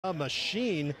A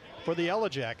machine for the Yellow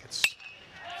Jackets.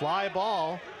 Fly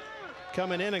ball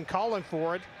coming in and calling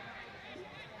for it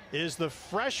is the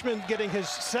freshman getting his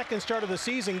second start of the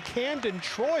season, Camden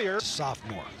Troyer.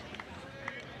 Sophomore.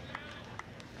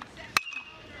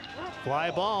 Fly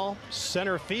ball,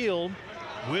 center field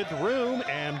with room,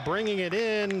 and bringing it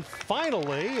in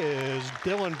finally is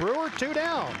Dylan Brewer, 2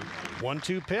 down.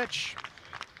 1-2 pitch.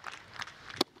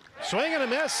 Swing and a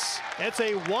miss. It's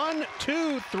a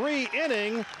 1-2-3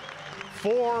 inning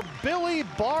for Billy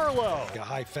Barlow. A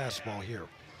high fastball here.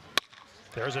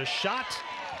 There's a shot.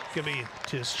 Gonna be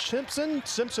to Simpson.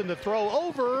 Simpson to throw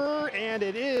over, and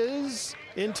it is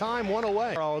in time, 1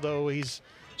 away. Although he's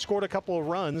scored a couple of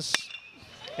runs,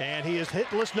 and he is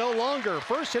hitless no longer.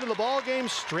 First hit of the ball game,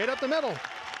 straight up the middle.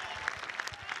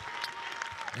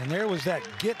 And there was that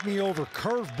get me over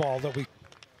curveball that we.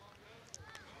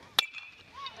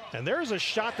 And there's a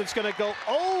shot that's going to go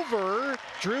over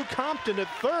Drew Compton at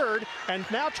third, and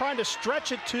now trying to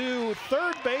stretch it to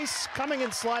third base. Coming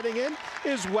and sliding in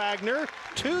is Wagner.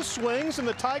 2 swings, and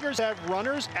the Tigers have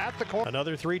runners at the corner.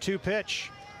 Another 3-2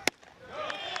 pitch.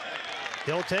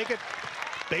 He'll take it.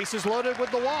 Bases loaded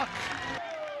with the walk.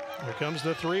 Here comes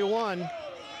the 3-1.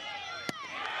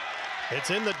 It's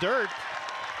in the dirt,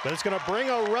 but it's going to bring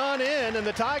a run in, and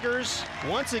the Tigers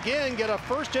once again get a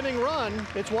first inning run.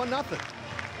 It's 1-0.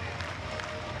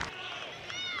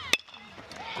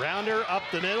 Grounder up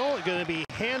the middle, going to be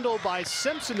handled by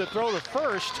Simpson to throw the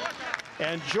first,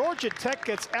 and Georgia Tech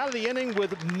gets out of the inning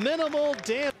with minimal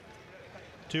damage.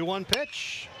 2-1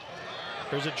 pitch.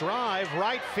 There's a drive,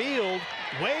 right field,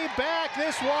 way back.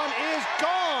 This one is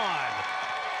gone.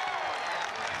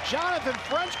 Jonathan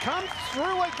French comes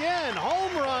through again.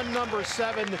 Home run number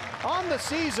 7 on the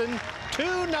season.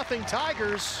 2-0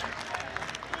 Tigers.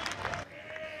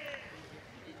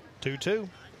 2-2.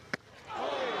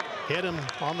 Hit him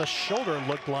on the shoulder,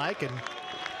 looked like,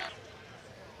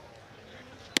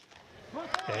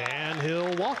 and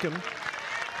he'll walk him.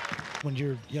 When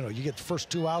you get the first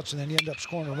 2 outs and then you end up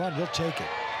scoring a run, you'll take it.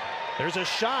 There's a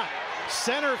shot,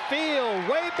 center field,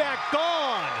 way back,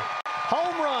 gone.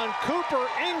 Home run, Cooper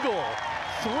Engel,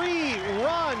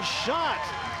 3-run shot.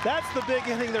 That's the big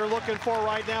inning they're looking for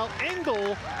right now.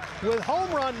 Engel with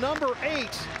home run number 8,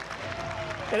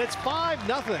 and it's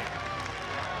 5-0.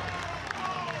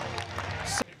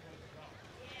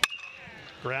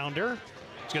 Grounder.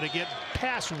 It's going to get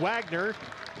past Wagner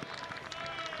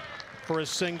for a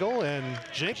single, and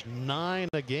Jinx 9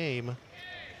 a game.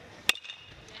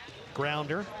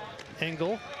 Grounder.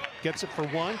 Engel gets it for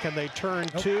 1. Can they turn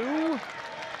 2?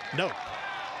 No.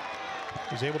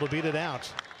 He's able to beat it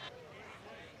out.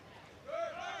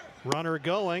 Runner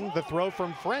going. The throw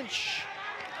from French.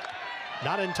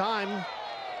 Not in time.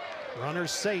 Runner's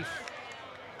safe.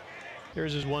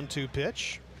 Here's his 1-2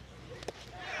 pitch.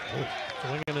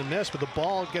 Swing and a miss, but the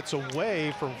ball gets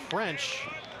away from French.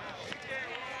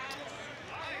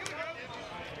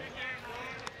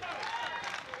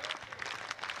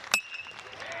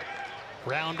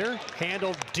 Grounder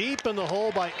handled deep in the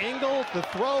hole by Engel. The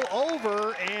throw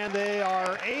over, and they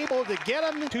are able to get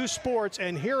him to sports.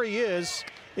 And here he is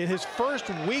in his first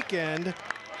weekend.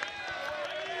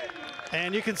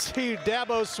 And you can see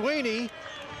Dabo Sweeney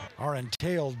are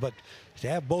entailed, but to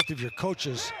have both of your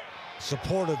coaches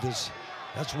supportive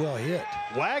that's well hit.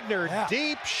 Wagner,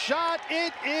 deep shot.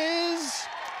 It is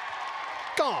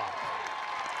gone.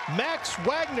 Max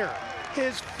Wagner,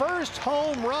 his first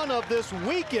home run of this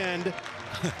weekend,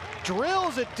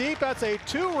 drills it deep. That's a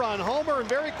 2-run homer, and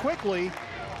very quickly,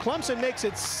 Clemson makes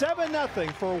it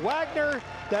 7-0 for Wagner.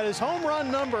 That is home run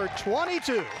number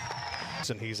 22.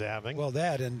 And he's having. Well,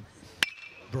 that and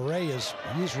Beret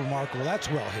he's remarkable. That's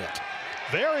well hit.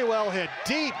 Very well hit.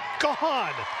 Deep,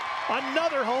 gone.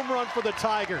 Another home run for the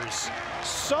Tigers.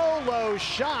 Solo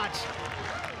shot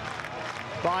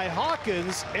by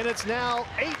Hawkins, and it's now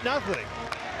 8-0.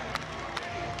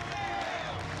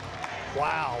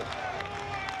 Wow.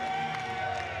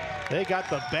 They got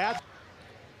the bat.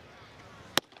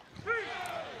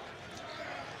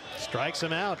 Strikes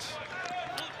him out.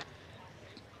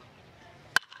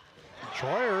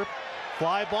 Troyer,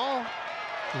 fly ball.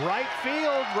 Right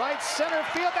field, right center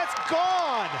field. That's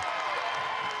gone.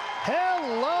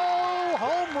 Hello,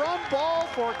 home run ball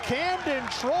for Camden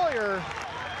Troyer.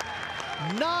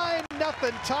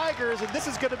 9-0 Tigers, and this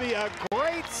is going to be a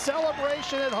great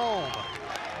celebration at home.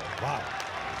 Wow.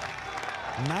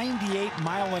 98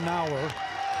 mile an hour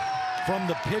from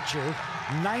the pitcher,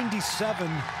 97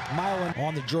 mile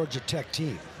on the Georgia Tech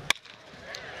team.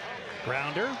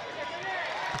 Grounder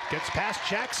gets past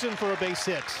Jackson for a base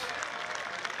hit.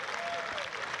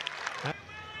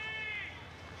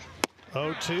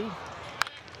 0-2.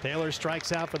 Taylor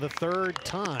strikes out for the third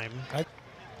time.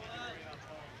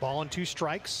 Ball and 2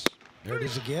 strikes. There it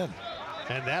is again.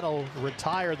 And that'll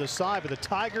retire the side, but the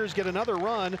Tigers get another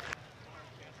run.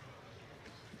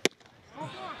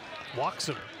 Walks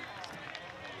him.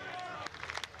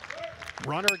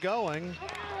 Runner going.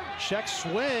 Check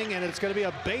swing, and it's going to be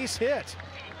a base hit.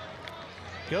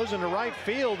 Goes into right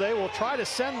field. They will try to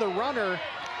send the runner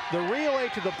the relay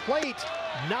to the plate.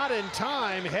 Not in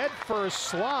time. Head first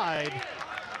slide.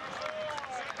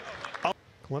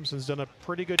 Clemson's done a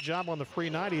pretty good job on the free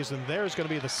 90s, and there's going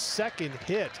to be the second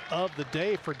hit of the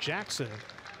day for Jackson.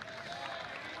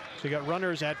 So you got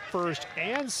runners at first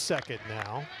and second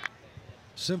now.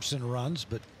 Simpson runs,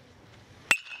 but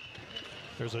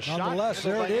there's a shot. Nonetheless,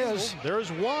 there it is. There's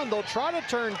one. They'll try to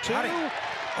turn 2.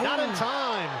 Not in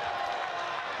time.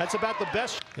 That's about the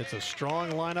best. It's a strong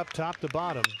lineup top to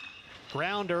bottom.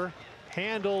 Grounder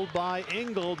handled by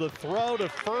Engel. The throw to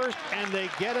first, and they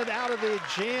get it out of the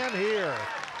jam here.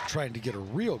 Trying to get a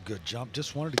real good jump.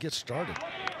 Just wanted to get started.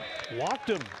 Walked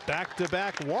him.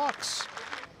 Back-to-back walks.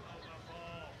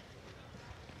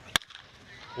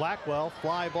 Blackwell,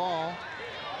 fly ball.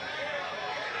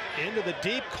 Into the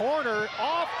deep corner,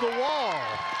 off the wall.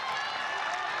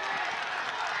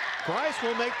 Grice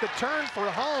will make the turn for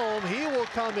home. He will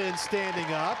come in standing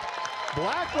up.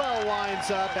 Blackwell winds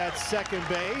up at second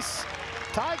base.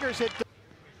 Tigers hit.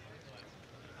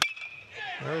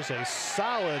 There's a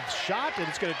solid shot, and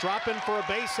it's going to drop in for a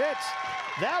base hit.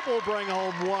 That will bring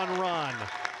home 1 run.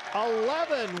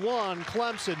 11-1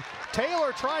 Clemson.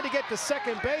 Taylor trying to get to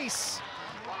second base,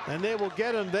 and they will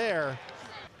get him there.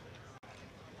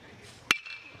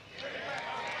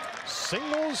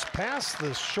 Singles past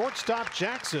the shortstop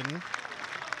Jackson.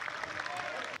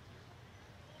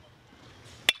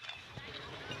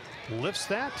 Lifts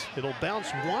that. It'll bounce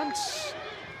once.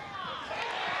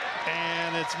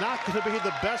 And it's not going to be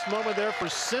the best moment there for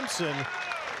Simpson.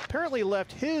 Apparently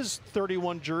left his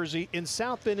 31 jersey in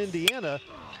South Bend, Indiana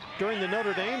during the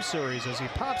Notre Dame series as he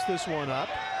pops this one up.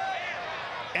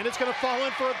 And it's going to fall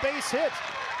in for a base hit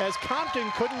as Compton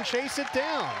couldn't chase it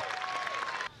down.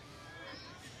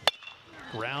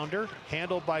 Grounder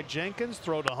handled by Jenkins,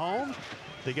 throw to home.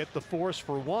 They get the force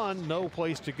for 1, no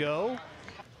place to go.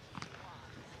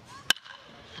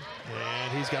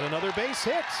 And he's got another base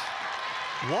hit.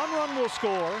 1 run will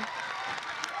score.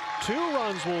 2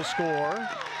 runs will score.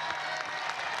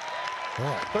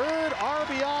 Third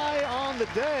RBI on the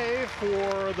day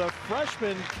for the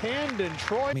freshman Camden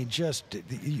Troy. I mean, just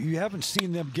you haven't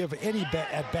seen them give any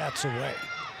at-bats away.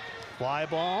 Fly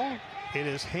ball. It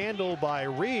is handled by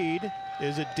Reed.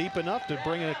 Is it deep enough to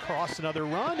bring it across another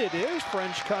run? It is.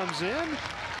 French comes in.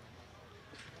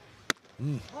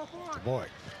 Boy.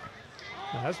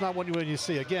 Now, that's not what you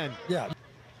see again. Yeah.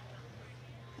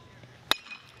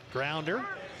 Grounder.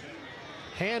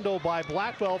 Handled by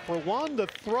Blackwell for 1. The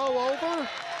throw over.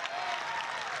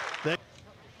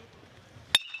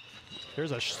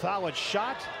 There's a solid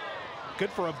shot. Good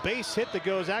for a base hit that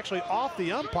goes actually off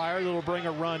the umpire. That'll bring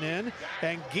a run in.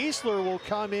 And Giesler will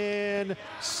come in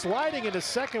sliding into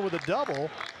second with a double.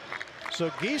 So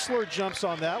Giesler jumps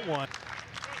on that one.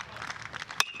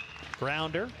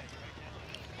 Grounder.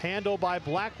 Handled by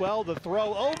Blackwell. The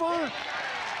throw over.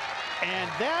 And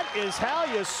that is how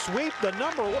you sweep the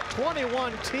number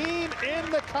 21 team in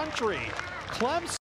the country. Clemson.